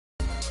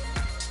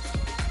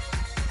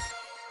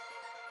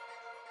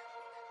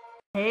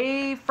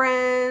Hey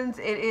friends,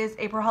 it is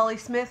April Holly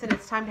Smith and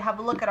it's time to have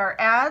a look at our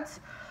ads.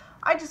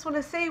 I just want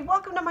to say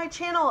welcome to my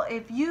channel.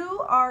 If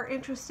you are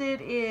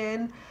interested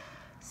in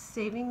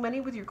saving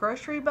money with your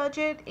grocery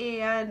budget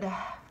and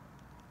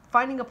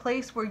finding a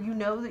place where you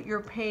know that you're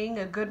paying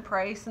a good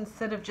price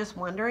instead of just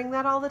wondering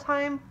that all the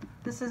time,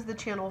 this is the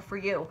channel for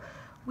you.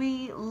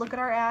 We look at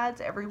our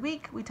ads every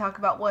week. We talk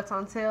about what's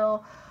on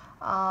sale,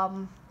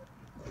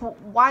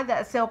 why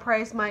that sale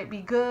price might be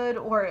good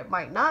or it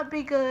might not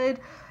be good,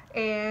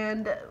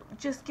 and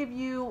just give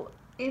you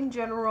in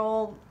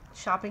general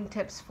shopping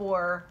tips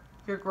for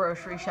your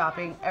grocery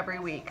shopping every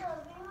week.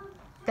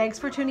 Thanks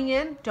for tuning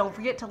in. Don't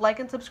forget to like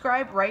and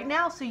subscribe right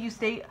now so you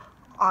stay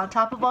on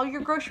top of all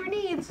your grocery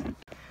needs.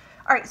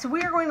 Alright, so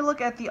we are going to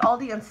look at the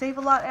Aldi and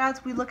Save-A-Lot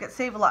ads. We look at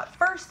Save-A-Lot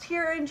first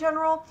here in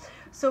general.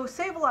 So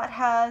Save-A-Lot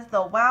has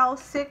the Wow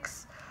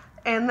 6,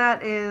 and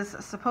that is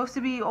supposed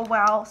to be a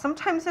wow.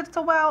 Sometimes it's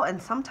a wow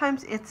and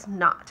sometimes it's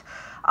not.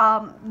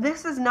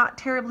 This is not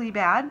terribly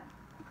bad.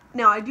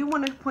 Now, I do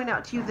want to point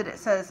out to you that it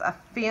says a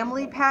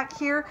family pack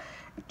here.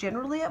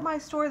 Generally at my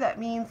store, that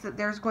means that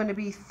there's going to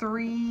be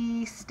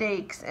 3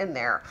 steaks in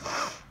there.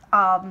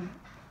 And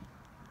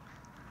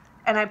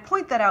I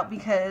point that out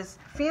because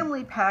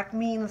family pack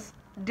means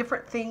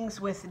different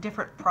things with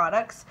different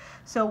products.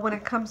 So when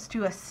it comes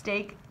to a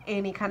steak,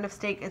 any kind of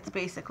steak, it's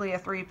basically a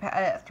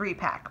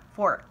 3-pack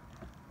for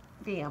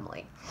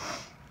family.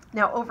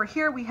 Now over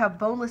here we have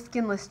boneless,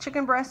 skinless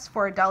chicken breasts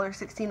for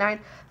 $1.69.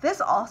 This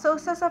also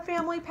says a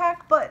family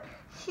pack, but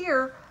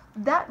here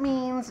that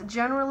means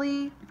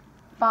generally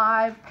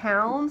 5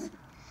 pounds.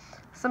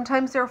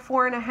 Sometimes they're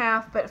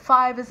 4.5, but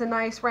 5 is a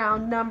nice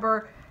round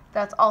number.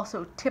 That's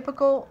also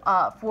typical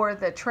for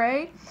the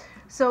tray.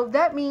 So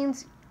that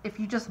means if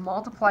you just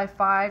multiply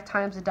 5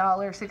 times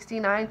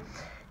 $1.69,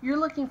 you're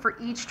looking for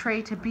each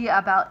tray to be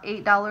about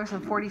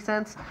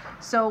 $8.40.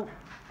 So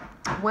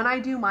when I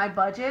do my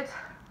budget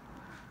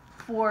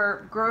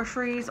for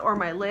groceries or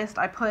my list,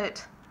 I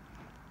put,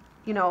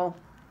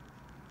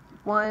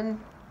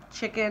 1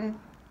 chicken,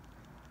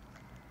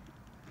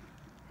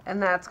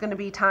 and that's going to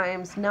be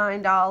times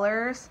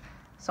 $9.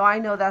 So I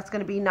know that's going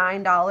to be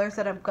 $9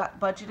 that I've got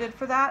budgeted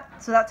for that.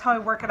 So that's how I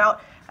work it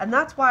out. And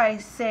that's why I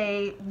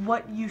say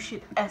what you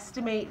should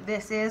estimate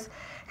this is.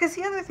 Because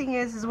the other thing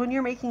is when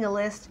you're making a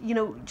list,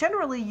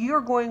 generally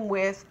you're going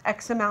with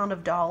X amount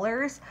of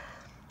dollars.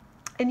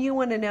 And you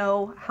want to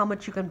know how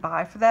much you can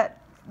buy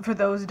for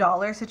those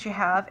dollars that you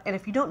have. And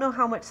if you don't know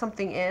how much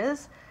something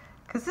is,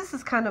 because this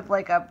is kind of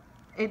like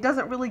it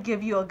doesn't really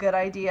give you a good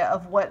idea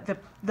of what the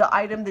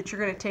item that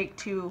you're going to take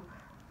to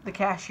the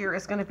cashier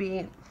is going to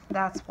be.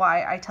 That's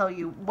why I tell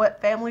you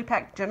what family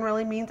pack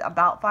generally means,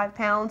 about 5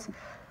 pounds,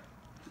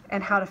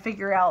 and how to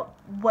figure out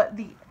what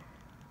the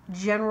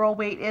general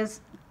weight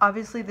is.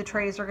 Obviously the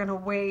trays are going to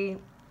weigh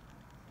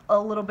a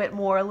little bit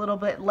more, a little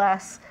bit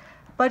less.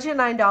 Budget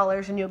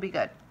 $9 and you'll be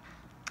good.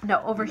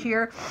 Now over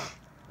here,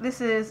 this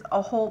is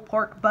a whole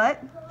pork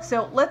butt.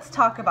 So let's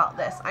talk about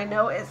this. I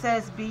know it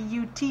says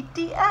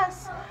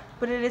B-U-T-T-S,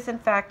 but it is in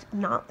fact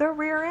not the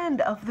rear end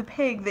of the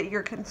pig that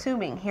you're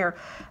consuming here.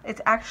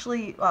 It's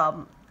actually,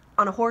 on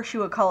a horse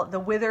you would call it the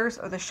withers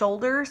or the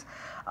shoulders.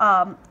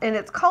 And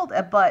it's called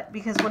a butt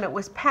because when it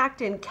was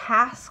packed in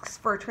casks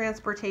for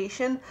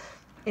transportation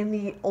in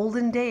the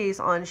olden days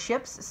on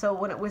ships, so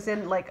when it was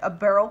in like a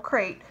barrel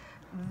crate,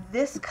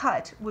 this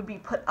cut would be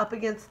put up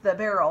against the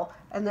barrel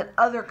and then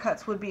other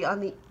cuts would be on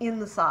the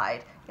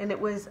inside, and it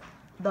was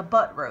the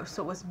butt roast,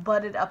 so it was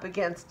butted up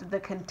against the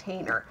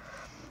container.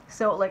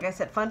 So like I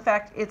said, fun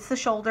fact, it's the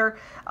shoulder.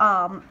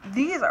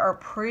 These are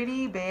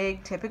pretty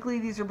big. Typically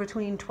these are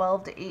between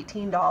 $12 to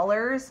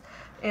 $18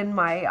 in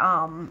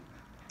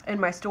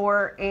my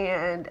store,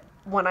 and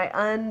when I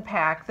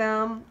unpack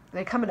them,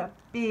 they come in a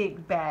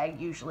big bag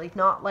usually,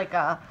 not like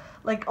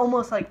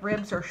almost like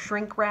ribs or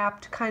shrink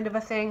wrapped kind of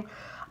a thing.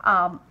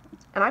 And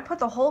I put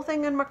the whole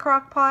thing in my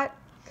crock pot.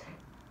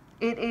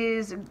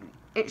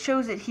 It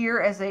shows it here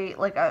as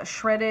a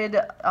shredded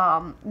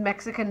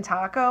Mexican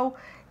taco.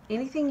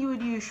 Anything you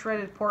would use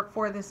shredded pork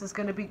for, this is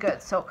going to be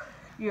good. So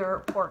your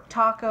pork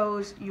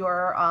tacos,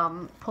 your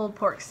pulled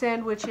pork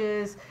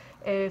sandwiches,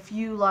 if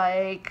you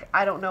like,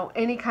 I don't know,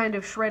 any kind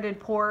of shredded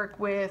pork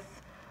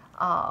with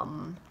up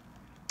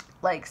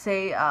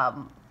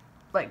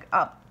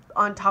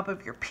on top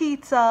of your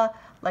pizza,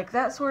 like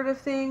that sort of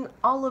thing.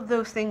 All of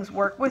those things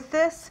work with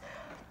this.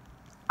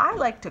 I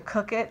like to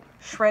cook it,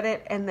 shred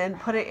it, and then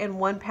put it in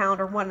 1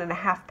 pound or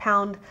 1.5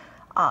 pound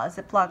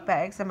Ziploc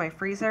bags in my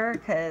freezer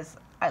because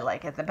I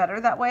like it the better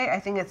that way. I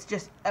think it's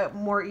just a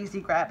more easy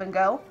grab and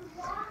go.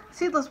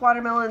 Seedless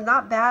watermelon,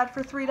 not bad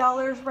for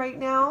 $3 right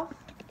now.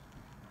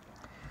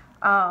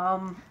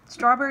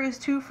 Strawberries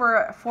 2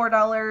 for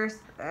 $4.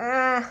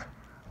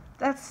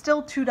 That's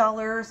still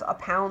 $2 a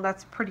pound.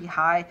 That's pretty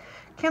high.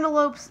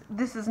 Cantaloupes,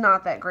 this is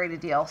not that great a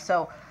deal.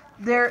 So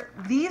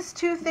these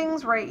 2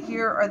 things right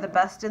here are the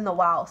best in the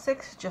Wow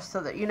 6, just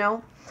so that you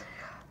know.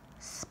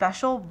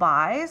 Special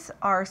buys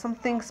are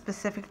something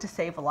specific to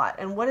Save-A-Lot.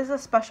 And what is a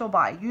special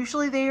buy?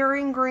 Usually they are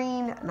in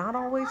green, not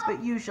always,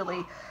 but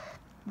usually.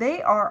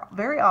 They are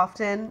very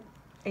often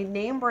a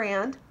name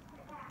brand.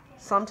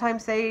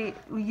 Sometimes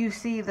you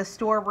see the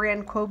store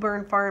brand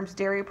Coburn Farms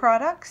dairy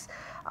products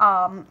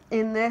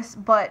in this,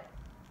 but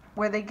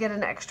where they get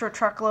an extra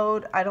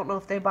truckload, I don't know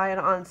if they buy it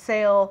on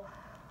sale,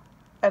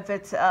 if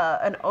it's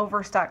an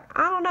overstock.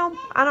 I don't know.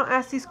 I don't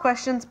ask these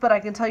questions, but I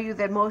can tell you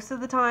that most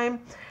of the time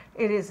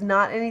it is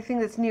not anything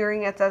that's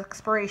nearing its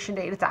expiration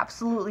date. It's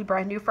absolutely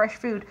brand new fresh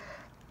food,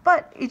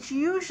 but it's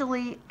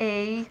usually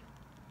a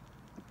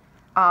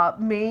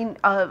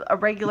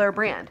regular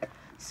brand.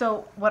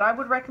 So what I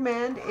would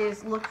recommend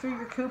is look through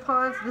your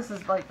coupons. This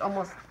is like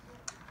almost,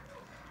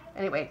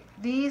 anyway,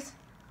 these,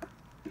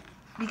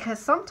 because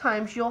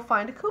sometimes you'll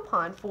find a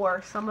coupon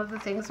for some of the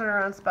things that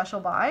are on special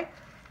buy.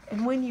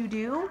 And when you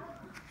do,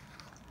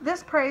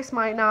 this price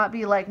might not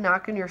be like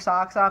knocking your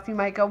socks off. You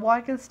might go, well, I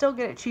can still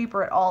get it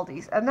cheaper at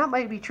Aldi's. And that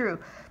might be true.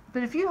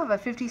 But if you have a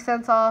 50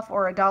 cents off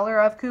or a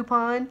 $1 off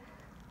coupon,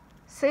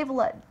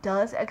 Save-A-Lot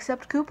does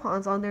accept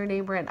coupons on their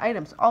name brand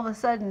items. All of a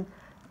sudden,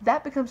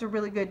 that becomes a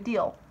really good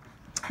deal.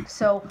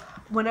 So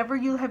whenever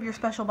you have your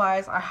special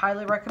buys, I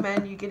highly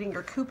recommend you getting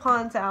your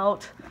coupons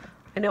out.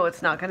 I know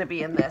it's not going to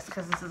be in this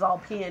because this is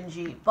all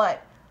PNG,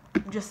 but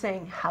I'm just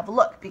saying have a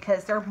look,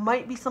 because there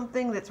might be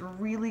something that's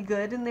really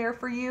good in there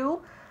for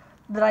you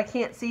that I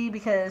can't see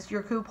because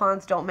your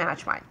coupons don't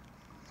match mine.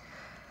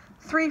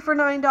 3 for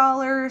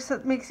 $9,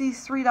 that makes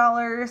these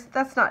 $3.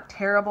 That's not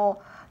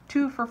terrible.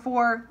 2 for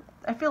 $4.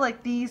 I feel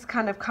like these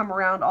kind of come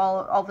around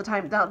all the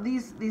time. Now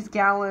these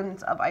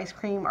gallons of ice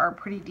cream are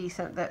pretty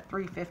decent. That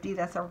 $3.50,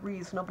 that's a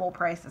reasonable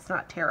price. It's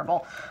not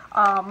terrible.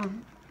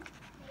 On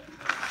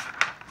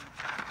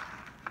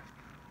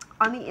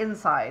the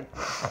inside,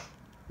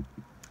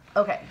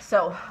 okay,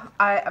 so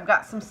I've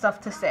got some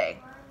stuff to say.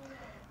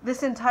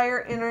 This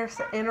entire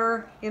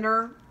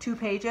inner 2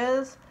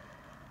 pages,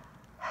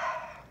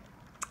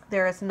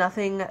 there is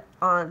nothing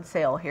on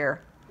sale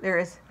here. There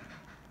is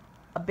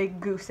a big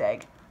goose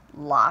egg.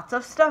 Lots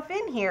of stuff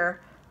in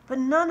here, but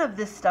none of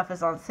this stuff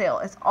is on sale.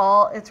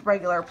 It's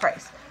regular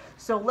price.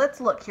 So let's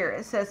look here.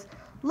 It says,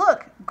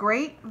 look,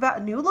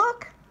 new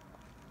look,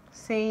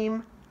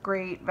 same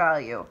great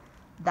value.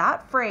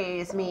 That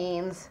phrase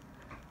means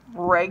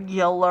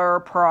regular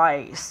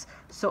price.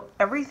 So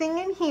everything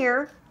in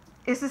here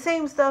is the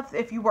same stuff.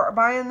 If you were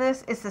buying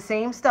this, it's the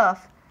same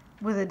stuff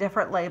with a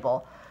different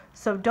label.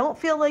 So don't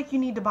feel like you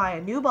need to buy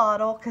a new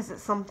bottle because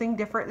it's something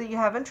different that you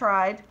haven't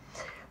tried.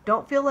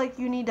 Don't feel like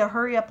you need to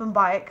hurry up and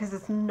buy it because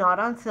it's not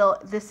on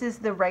sale. This is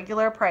the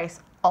regular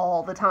price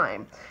all the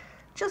time.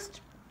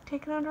 Just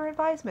take it under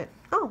advisement.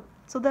 Oh,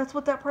 so that's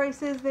what that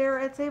price is there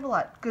at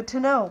Save-A-Lot. Good to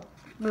know.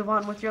 Move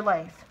on with your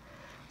life.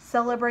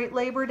 Celebrate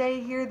Labor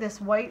Day here,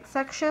 this white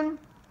section.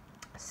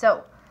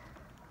 So,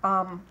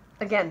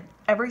 again,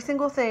 every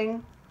single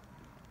thing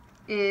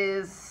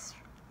is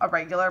a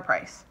regular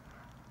price.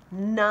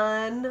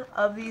 None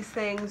of these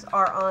things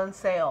are on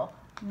sale.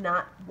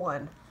 Not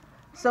one.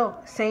 So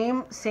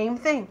same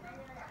thing.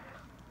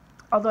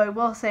 Although I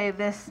will say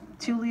this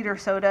 2-liter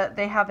soda,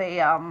 they have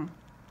a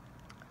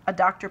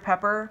Dr.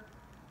 Pepper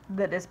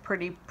that is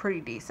pretty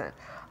decent,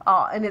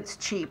 and it's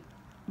cheap,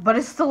 but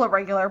it's still a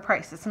regular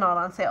price. It's not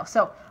on sale.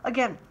 So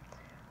again,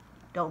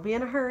 don't be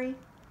in a hurry.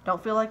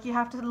 Don't feel like you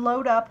have to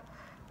load up.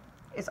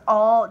 It's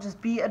all,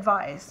 just be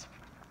advised.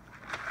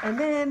 And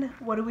then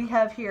what do we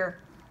have here?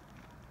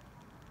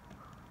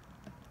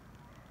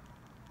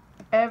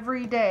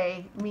 Every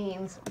day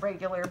means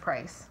regular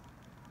price.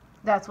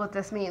 That's what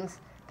this means.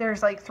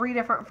 There's like 3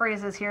 different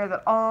phrases here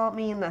that all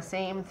mean the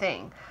same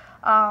thing.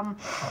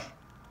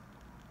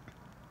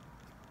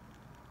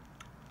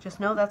 Just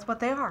know that's what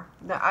they are.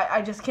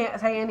 I just can't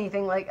say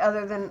anything like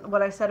other than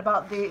what I said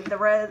about the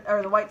red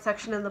or the white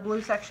section and the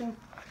blue section.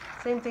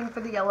 Same thing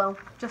for the yellow.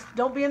 Just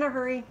don't be in a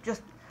hurry.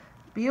 Just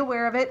be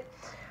aware of it.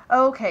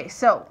 Okay,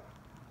 so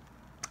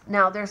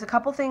now there's a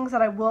couple things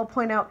that I will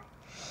point out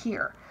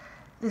here.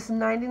 This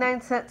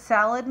 99-cent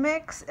salad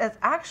mix is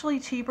actually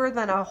cheaper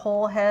than a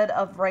whole head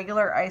of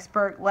regular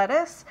iceberg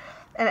lettuce,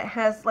 and it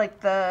has like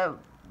the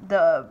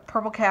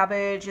purple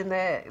cabbage and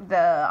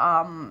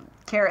the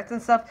carrots and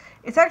stuff.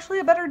 It's actually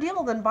a better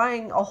deal than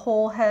buying a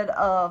whole head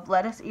of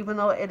lettuce, even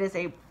though it is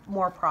a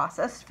more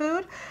processed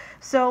food.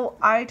 So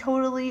I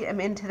totally am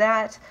into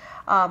that.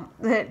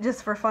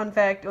 Just for fun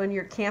fact, when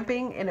you're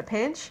camping in a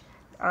pinch,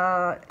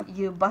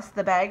 you bust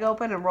the bag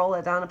open and roll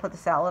it down and put the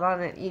salad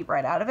on it and eat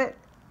right out of it.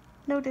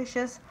 No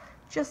dishes.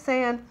 Just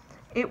saying,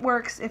 it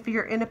works if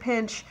you're in a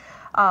pinch.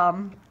 I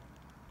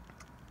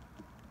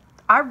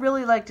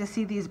really like to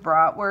see these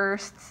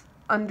bratwursts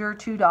under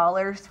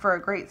 $2 for a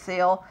great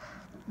sale.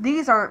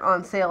 These aren't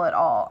on sale at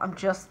all. I'm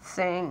just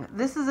saying,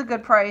 this is a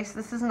good price.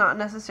 This is not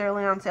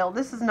necessarily on sale.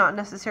 This is not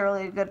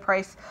necessarily a good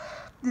price.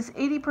 This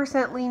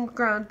 80% lean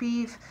ground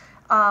beef.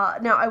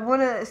 Now, I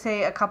want to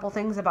say a couple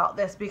things about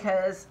this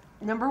because,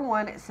 number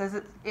one, it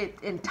says it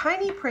in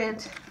tiny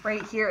print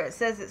right here. It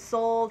says it's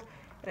sold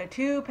in a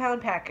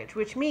 2-pound package,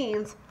 which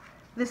means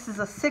this is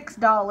a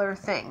 $6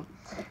 thing.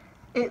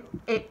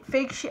 it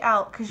fakes you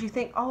out because you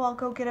think, oh, I'll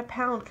go get a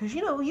pound, because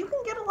you know you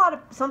can get a lot of,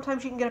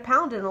 sometimes you can get a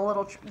pound in a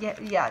little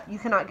yeah, you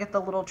cannot get the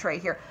little tray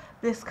here.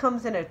 This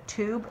comes in a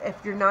tube. If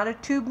you're not a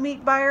tube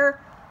meat buyer,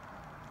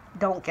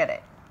 don't get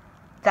it.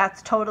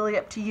 That's totally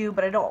up to you,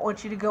 but I don't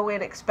want you to go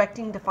in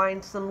expecting to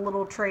find some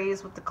little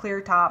trays with the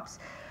clear tops.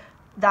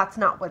 That's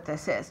not what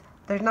this is.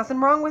 There's nothing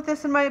wrong with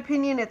this in my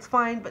opinion. It's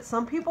fine, but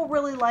some people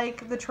really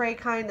like the tray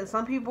kind, and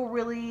some people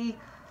really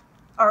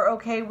are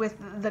okay with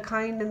the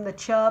kind in the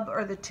chub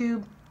or the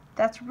tube.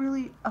 That's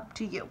really up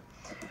to you.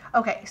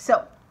 Okay,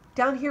 so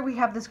down here we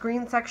have this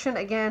green section.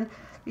 Again,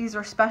 these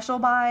are special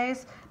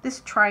buys.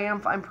 This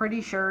Triumph, I'm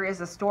pretty sure, is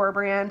a store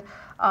brand.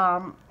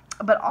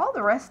 But all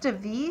the rest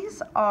of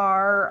these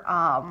are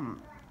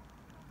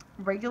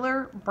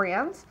regular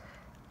brands.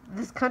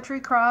 This Country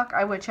Crock,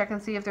 I would check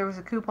and see if there was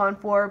a coupon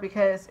for,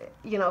 because,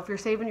 you know, if you're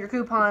saving your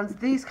coupons,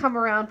 these come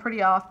around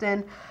pretty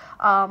often.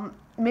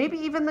 Maybe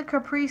even the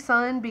Capri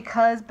Sun,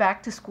 because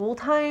back to school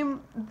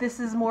time, this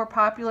is more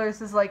popular.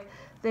 This is like,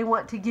 they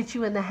want to get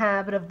you in the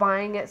habit of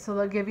buying it, so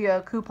they'll give you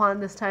a coupon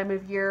this time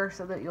of year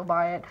so that you'll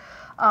buy it.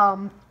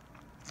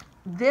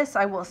 This,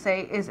 I will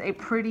say, is a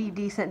pretty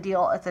decent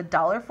deal. It's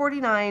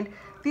 $1.49.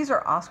 These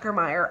are Oscar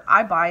Mayer.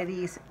 I buy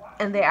these,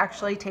 and they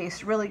actually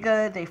taste really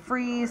good. They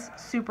freeze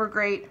super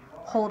great,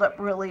 hold up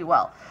really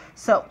well.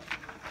 So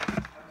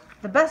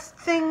the best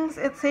things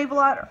at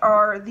Save-A-Lot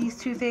are these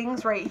two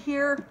things right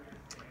here.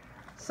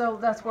 So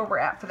that's where we're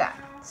at for that.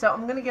 So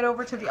I'm going to get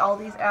over to the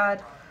Aldi's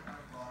ad.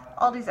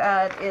 Aldi's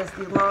ad is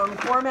the long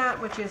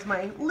format, which is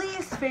my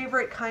least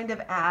favorite kind of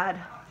ad.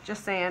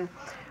 Just saying.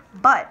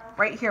 But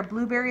right here,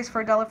 blueberries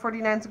for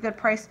 $1.49 is a good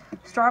price.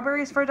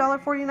 Strawberries for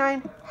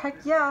 $1.49, heck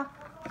yeah.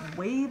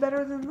 Way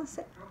better than the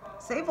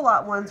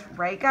Save-A-Lot ones,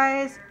 right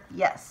guys?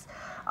 Yes.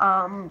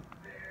 Now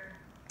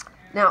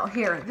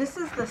here, this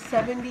is the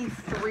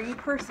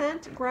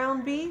 73%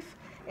 ground beef,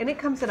 and it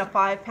comes in a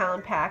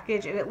 5-pound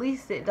package, and at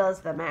least it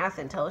does the math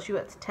and tells you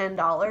it's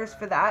 $10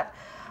 for that.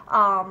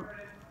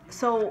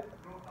 So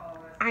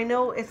I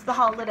know it's the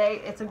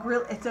holiday, it's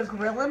a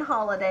grilling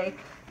holiday.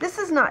 This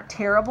is not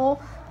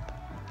terrible.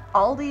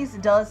 Aldi's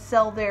does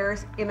sell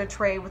theirs in a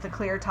tray with a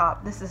clear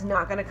top. This is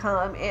not going to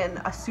come in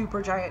a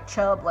super giant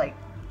chub like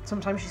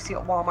sometimes you see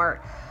at Walmart.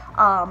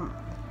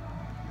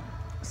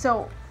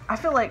 So I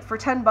feel like for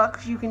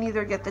 $10 you can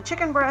either get the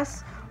chicken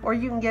breasts, or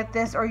you can get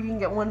this, or you can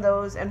get one of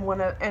those and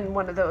one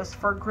of those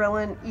for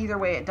grilling. Either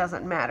way, it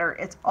doesn't matter.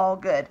 It's all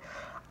good.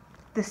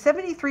 The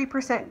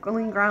 73%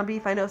 lean ground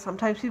beef, I know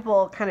sometimes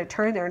people kind of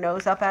turn their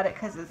nose up at it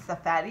because it's the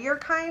fattier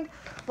kind.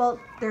 Well,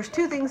 there's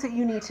two things that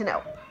you need to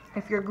know.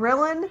 If you're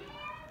grilling,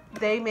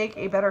 they make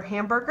a better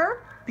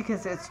hamburger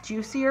because it's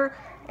juicier.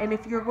 And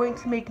if you're going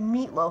to make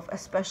meatloaf,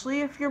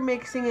 especially if you're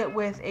mixing it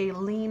with a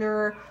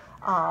leaner,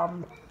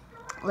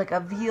 like a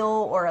veal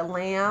or a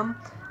lamb,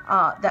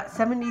 that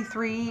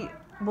 73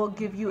 will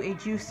give you a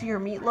juicier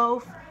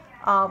meatloaf.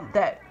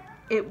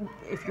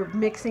 If you're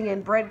mixing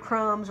in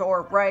breadcrumbs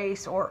or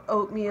rice or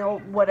oatmeal,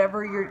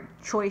 whatever your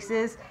choice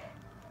is,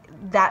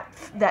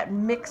 that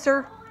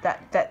mixer,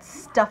 that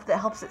stuff that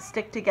helps it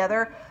stick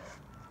together,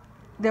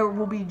 there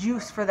will be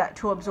juice for that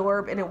to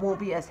absorb, and it won't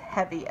be as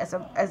heavy as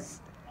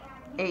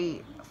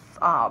a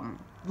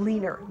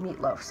leaner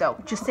meatloaf.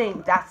 So just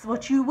saying, that's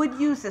what you would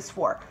use this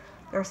for.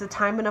 There's a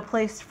time and a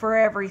place for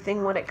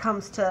everything when it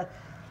comes to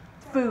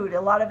food.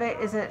 A lot of it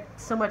isn't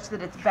so much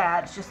that it's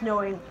bad, it's just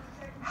knowing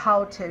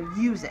how to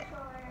use it.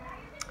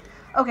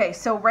 Okay,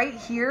 so right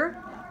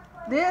here,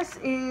 this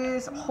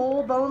is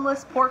whole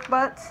boneless pork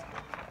butts.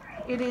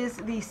 It is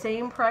the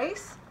same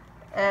price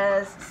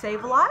as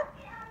Save-A-Lot.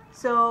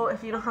 So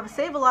if you don't have a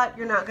Save-A-Lot,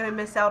 you're not going to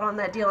miss out on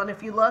that deal. And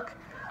if you look,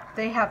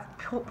 they have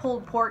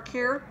pulled pork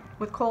here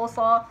with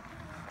coleslaw.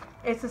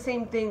 It's the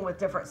same thing with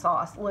different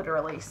sauce,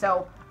 literally.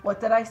 So what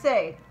did I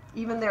say?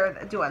 Even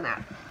they're doing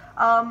that.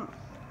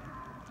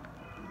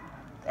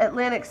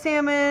 Atlantic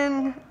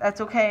salmon,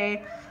 that's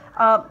okay.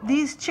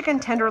 These chicken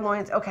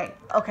tenderloins, okay,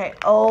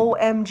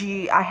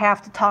 OMG, I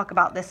have to talk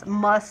about this,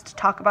 must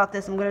talk about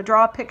this. I'm going to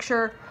draw a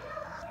picture.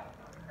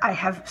 I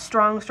have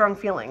strong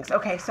feelings.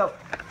 Okay, so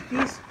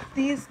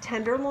these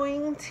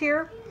tenderloins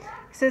here,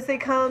 says they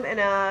come in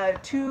a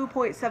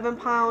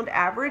 2.7 pound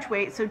average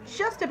weight, so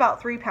just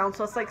about 3 pounds,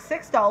 so it's like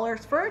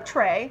 $6 for a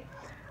tray.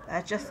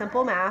 That's just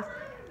simple math.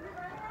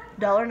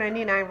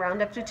 $1.99,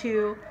 round up to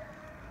 2,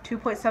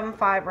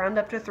 2.75, round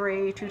up to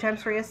 3, 2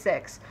 times 3 is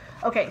 6.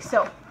 Okay,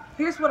 so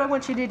here's what I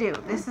want you to do.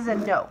 This is a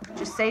no.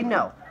 Just say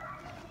no.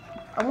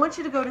 I want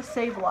you to go to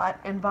Save-A-Lot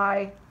and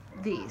buy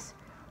these.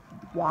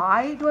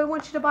 Why do I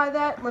want you to buy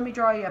that? Let me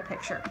draw you a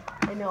picture.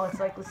 I know it's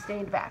like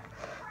stained back.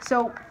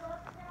 So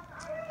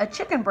a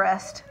chicken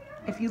breast,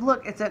 if you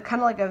look, it's a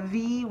kind of like a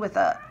V with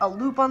a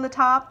loop on the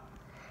top,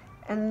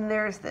 and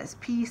there's this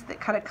piece that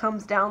kind of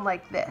comes down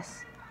like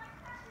this.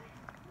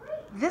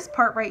 This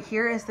part right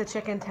here is the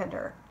chicken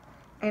tender,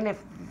 and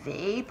if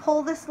they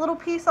pull this little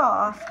piece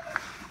off,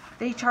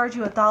 they charge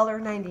you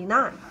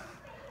 $1.99.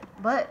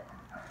 But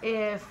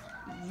if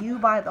you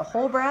buy the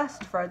whole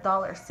breast for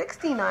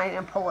 $1.69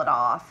 and pull it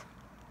off,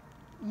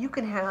 you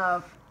can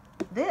have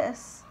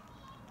this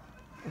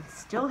and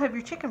still have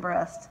your chicken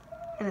breast,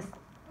 and it's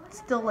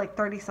still like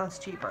 30 cents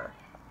cheaper.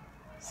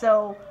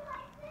 So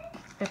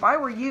if I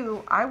were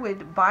you, I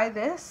would buy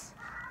this,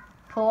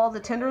 pull all the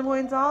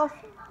tenderloins off,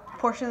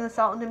 portion this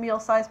out into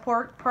meal-sized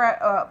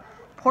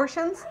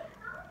portions,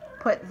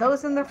 put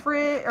those in the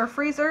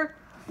freezer.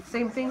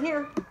 Same thing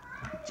here,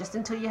 just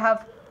until you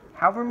have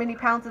however many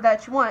pounds of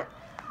that you want.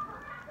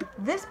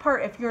 This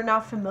part, if you're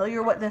not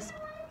familiar what this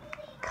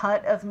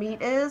cut of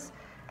meat is,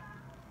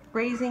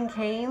 Raising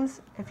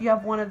Cane's, if you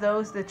have one of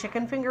those, the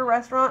chicken finger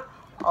restaurant,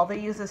 all they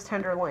use is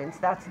tenderloins.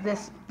 That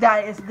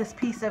is this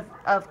piece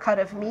of cut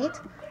of meat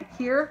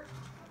here.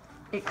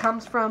 It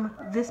comes from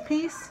this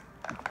piece,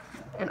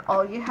 and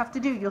all you have to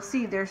do, you'll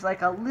see there's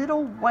like a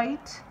little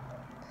white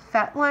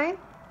fat line,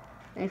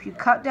 and if you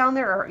cut down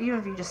there, or even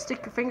if you just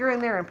stick your finger in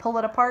there and pull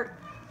it apart,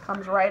 it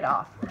comes right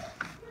off.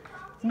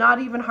 It's not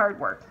even hard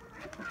work.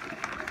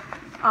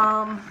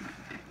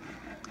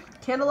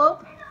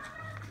 Cantaloupe,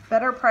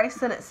 better price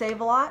than at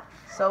Save-A-Lot.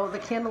 So the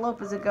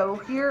cantaloupe is a go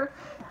here.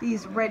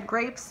 These red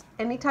grapes,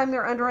 anytime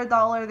they're under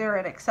 $1, they're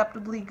an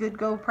acceptably good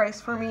go price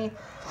for me.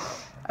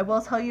 I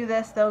will tell you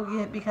this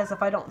though, because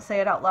if I don't say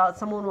it out loud,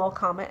 someone will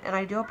comment, and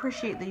I do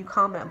appreciate that you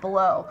comment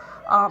below.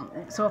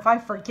 So if I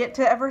forget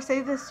to ever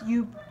say this,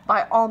 you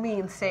by all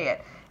means say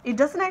it. It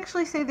doesn't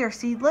actually say they're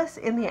seedless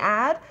in the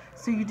ad,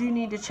 so you do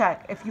need to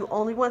check. If you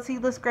only want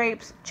seedless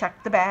grapes,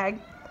 check the bag.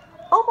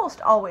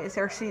 Almost always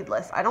they're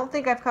seedless. I don't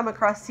think I've come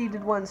across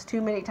seeded ones too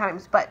many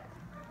times, but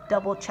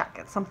double check.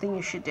 It's something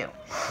you should do.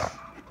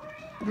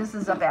 This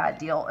is a bad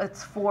deal.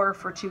 It's 4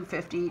 for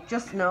 $2.50.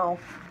 Just know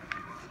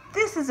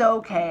this is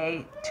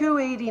okay.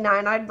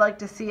 $2.89. I'd like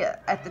to see it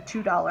at the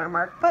 $2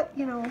 mark, but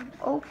you know,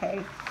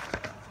 okay.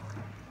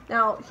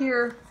 Now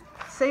here,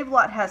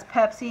 Save-A-Lot has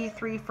Pepsi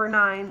 3 for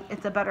 $9.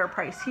 It's a better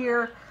price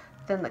here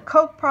than the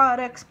Coke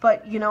products,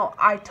 but you know,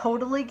 I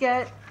totally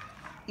get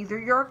either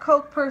you're a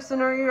Coke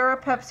person or you're a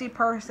Pepsi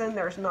person.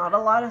 There's not a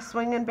lot of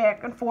swinging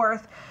back and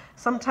forth.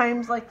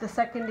 Sometimes like the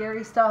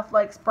secondary stuff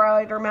like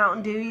Sprite or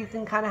Mountain Dew, you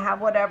can kind of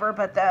have whatever,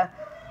 but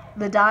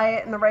the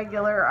diet and the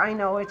regular, I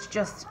know it's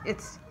just,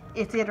 it's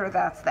it or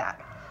that's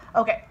that.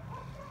 Okay,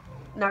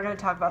 not going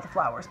to talk about the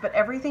flowers, but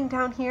everything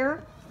down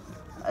here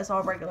is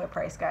all regular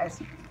price,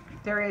 guys.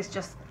 There is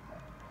just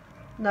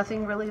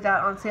nothing really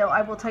that on sale.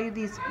 I will tell you,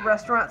 these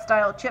restaurant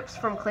style chips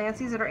from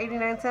Clancy's that are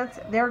 89 cents,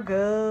 they're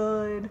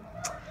good.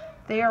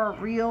 They are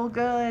real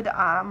good.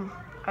 I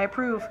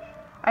approve.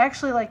 I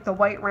actually like the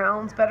white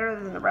rounds better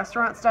than the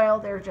restaurant style.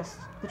 They're just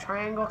the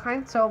triangle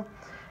kind. So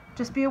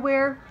just be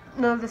aware,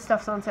 none of this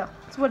stuff's on sale.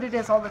 It's what it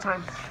is all the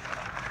time.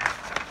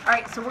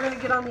 Alright, so we're going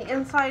to get on the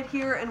inside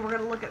here and we're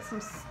going to look at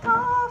some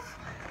stuff.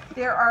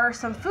 There are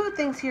some food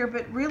things here,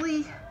 but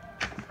really,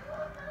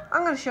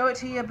 I'm going to show it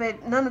to you,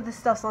 but none of this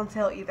stuff's on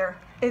sale either.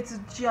 It's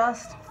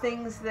just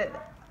things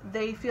that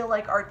they feel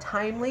like are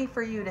timely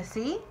for you to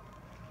see.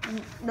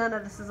 None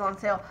of this is on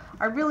sale.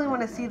 I really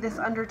want to see this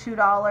under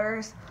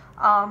 $2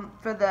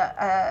 for the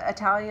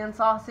Italian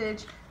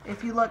sausage.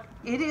 If you look,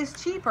 it is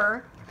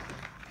cheaper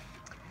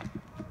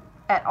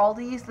at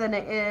Aldi's than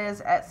it is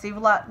at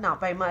Save-A-Lot,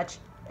 not by much.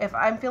 If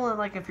I'm feeling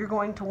like if you're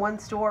going to one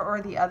store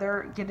or the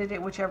other, get it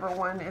at whichever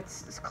one.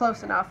 It's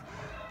close enough.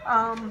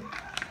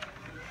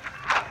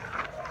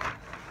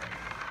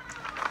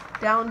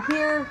 Down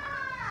here,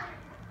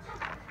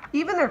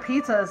 even their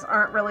pizzas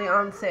aren't really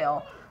on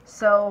sale.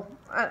 So,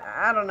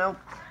 I don't know.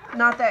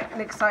 Not that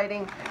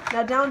exciting.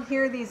 Now down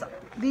here, these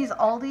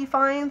Aldi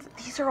finds,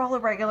 these are all a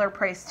regular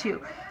price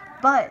too.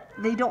 But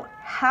they don't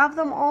have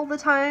them all the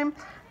time.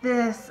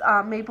 This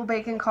maple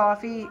bacon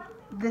coffee,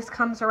 this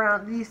comes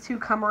around, these two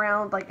come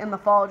around like in the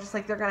fall, just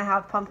like they're going to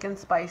have pumpkin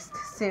spiced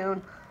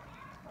soon.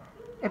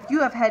 If you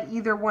have had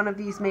either one of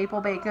these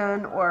maple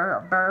bacon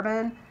or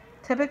bourbon,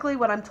 typically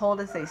what I'm told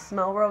is they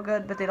smell real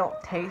good, but they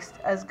don't taste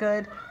as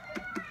good.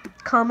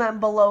 Comment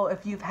below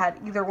if you've had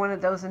either one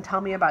of those and tell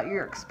me about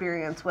your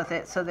experience with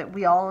it so that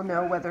we all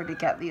know whether to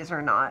get these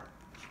or not.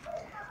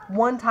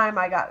 One time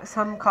I got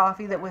some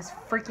coffee that was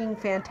freaking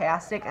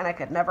fantastic and I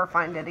could never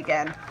find it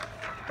again.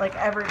 Like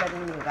everybody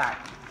knew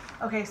that.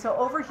 Okay, so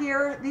over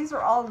here, these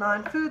are all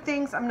non-food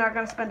things. I'm not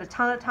going to spend a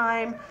ton of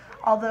time,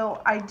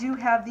 although I do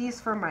have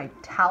these for my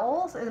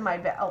towels in my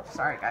bed. Oh,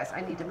 sorry guys,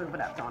 I need to move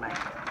it up, don't I?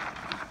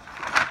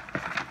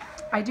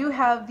 I do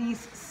have these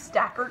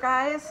stacker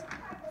guys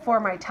for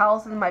my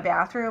towels in my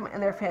bathroom,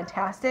 and they're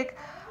fantastic.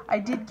 I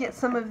did get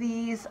some of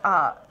these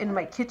in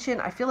my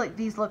kitchen. I feel like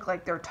these look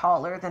like they're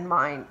taller than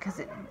mine because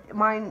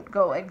mine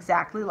go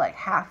exactly like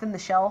half in the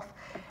shelf,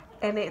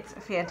 and it's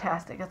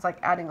fantastic. It's like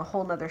adding a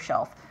whole nother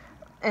shelf.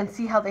 And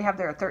see how they have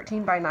their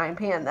 13 by 9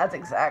 pan? That's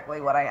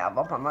exactly what I have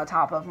up on the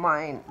top of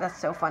mine. That's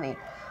so funny.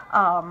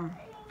 Gonna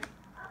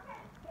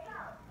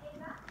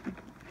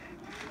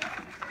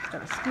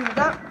scoot it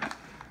up.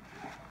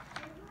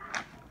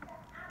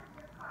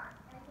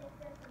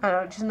 I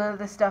don't know, just none of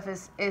this stuff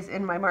is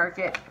in my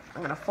market.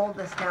 I'm gonna fold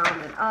this down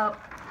and up.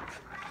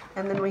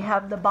 And then we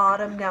have the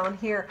bottom down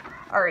here.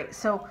 Alright,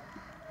 so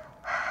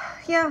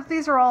yeah,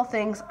 these are all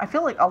things. I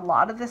feel like a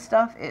lot of this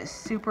stuff is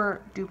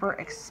super duper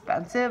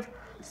expensive.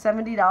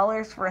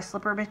 $70 for a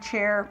slipper bit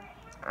chair.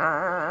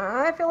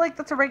 I feel like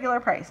that's a regular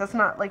price. That's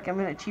not like I'm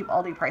in a cheap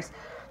Aldi price.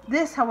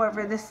 This,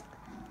 however, this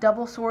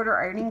double sorter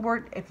ironing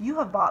board, if you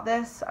have bought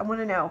this, I want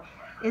to know,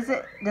 does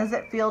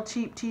it feel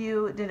cheap to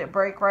you? Did it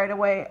break right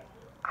away?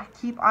 I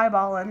keep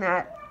eyeballing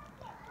that.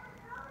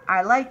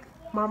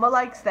 Mama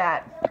likes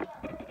that.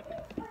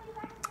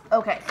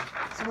 Okay,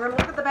 so we're gonna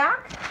look at the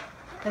back,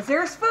 because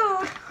there's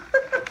food.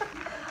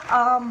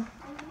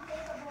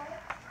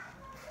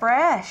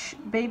 Fresh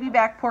baby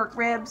back pork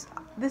ribs.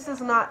 This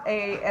is not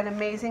an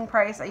amazing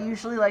price. I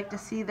usually like to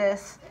see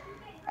this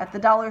at the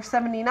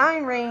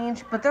 $1.79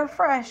 range, but they're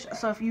fresh,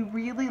 so if you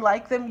really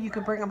like them, you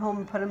can bring them home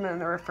and put them in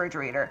the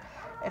refrigerator.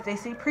 If they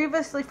say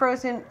previously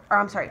frozen, or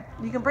I'm sorry,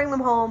 you can bring them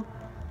home.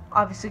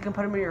 Obviously, you can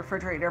put them in your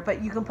refrigerator,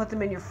 but you can put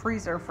them in your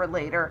freezer for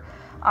later.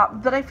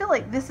 But I feel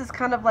like this is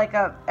kind of like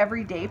a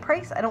everyday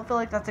price. I don't feel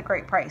like that's a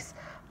great price,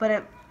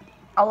 but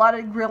a lot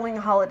of grilling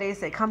holidays,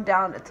 they come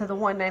down to the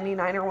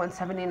 $1.99 or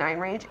 $1.79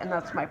 range, and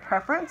that's my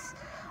preference.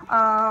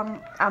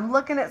 I'm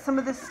looking at some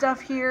of this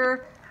stuff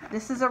here.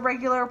 This is a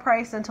regular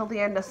price until the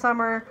end of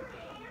summer.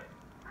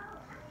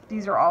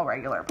 These are all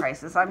regular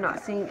prices. I'm not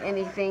seeing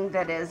anything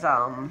that is,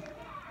 all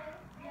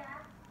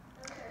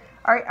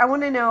right, I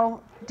want to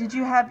know, did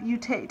you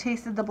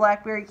tasted the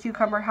blackberry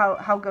cucumber?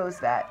 How goes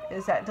that?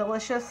 Is that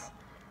delicious?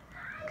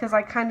 Because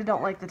I kind of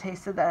don't like the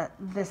taste of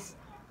this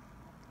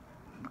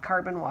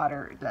carbon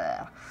water.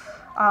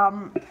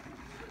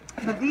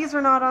 But these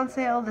are not on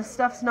sale. This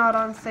stuff's not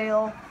on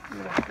sale. I'm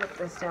going to flip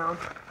this down.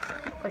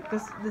 Like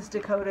this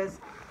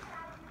Dakota's.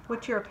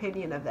 What's your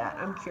opinion of that?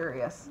 I'm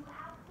curious.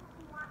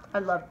 I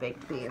love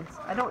baked beans.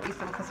 I don't eat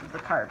them because of the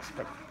carbs,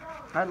 but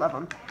I love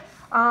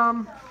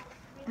them.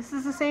 This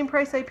is the same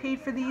price I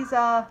paid for these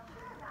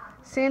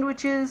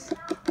sandwiches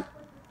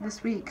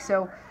this week.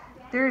 So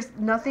there's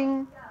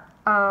nothing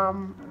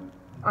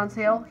on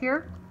sale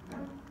here.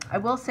 I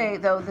will say,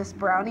 though, this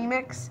brownie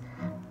mix,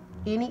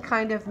 any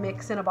kind of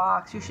mix in a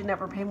box, you should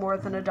never pay more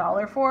than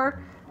 $1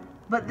 for.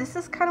 But this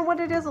is kind of what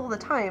it is all the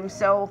time,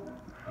 so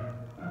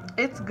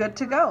it's good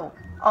to go.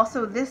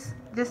 Also, this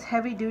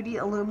heavy-duty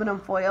aluminum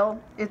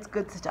foil, it's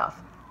good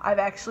stuff. I've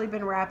actually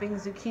been wrapping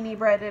zucchini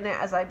bread in it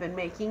as I've been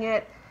making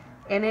it,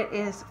 and it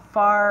is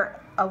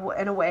far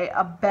and away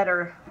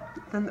better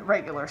than the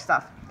regular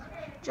stuff.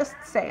 Just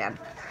saying.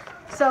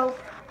 So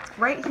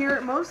right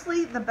here,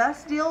 mostly the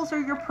best deals are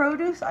your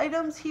produce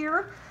items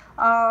here.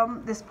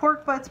 This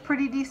pork butt's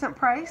pretty decent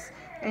price,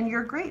 and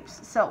your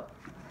grapes. So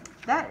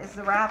that is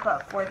the wrap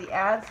up for the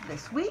ads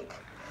this week.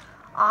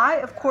 I,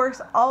 of course,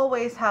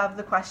 always have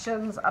the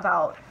questions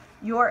about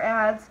your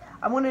ads.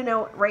 I want to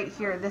know right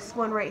here, this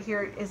one right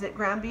here, is it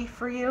ground beef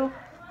for you?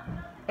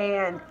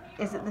 And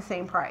is it the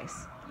same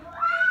price?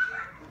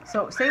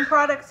 So same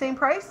product, same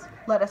price,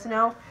 let us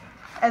know.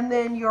 And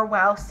then your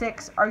Wow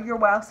 6, are your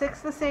Wow 6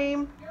 the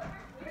same?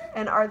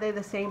 And are they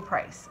the same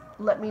price?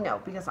 Let me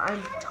know, because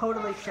I'm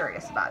totally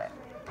curious about it.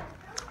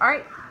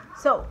 Alright,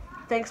 so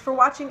thanks for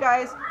watching,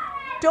 guys.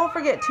 Don't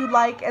forget to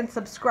like and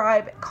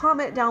subscribe,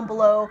 comment down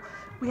below.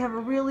 We have a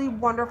really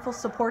wonderful,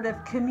 supportive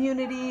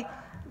community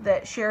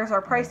that shares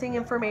our pricing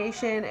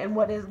information and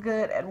what is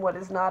good and what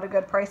is not a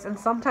good price. And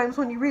sometimes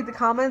when you read the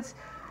comments,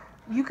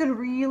 you can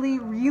really,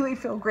 really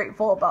feel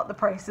grateful about the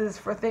prices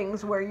for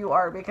things where you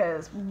are,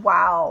 because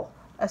wow,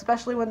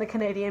 especially when the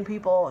Canadian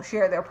people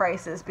share their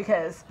prices,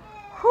 because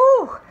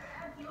whew,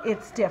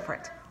 it's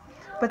different.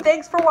 But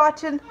thanks for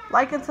watching.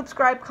 Like and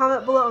subscribe,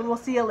 comment below, and we'll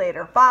see you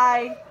later.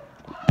 Bye.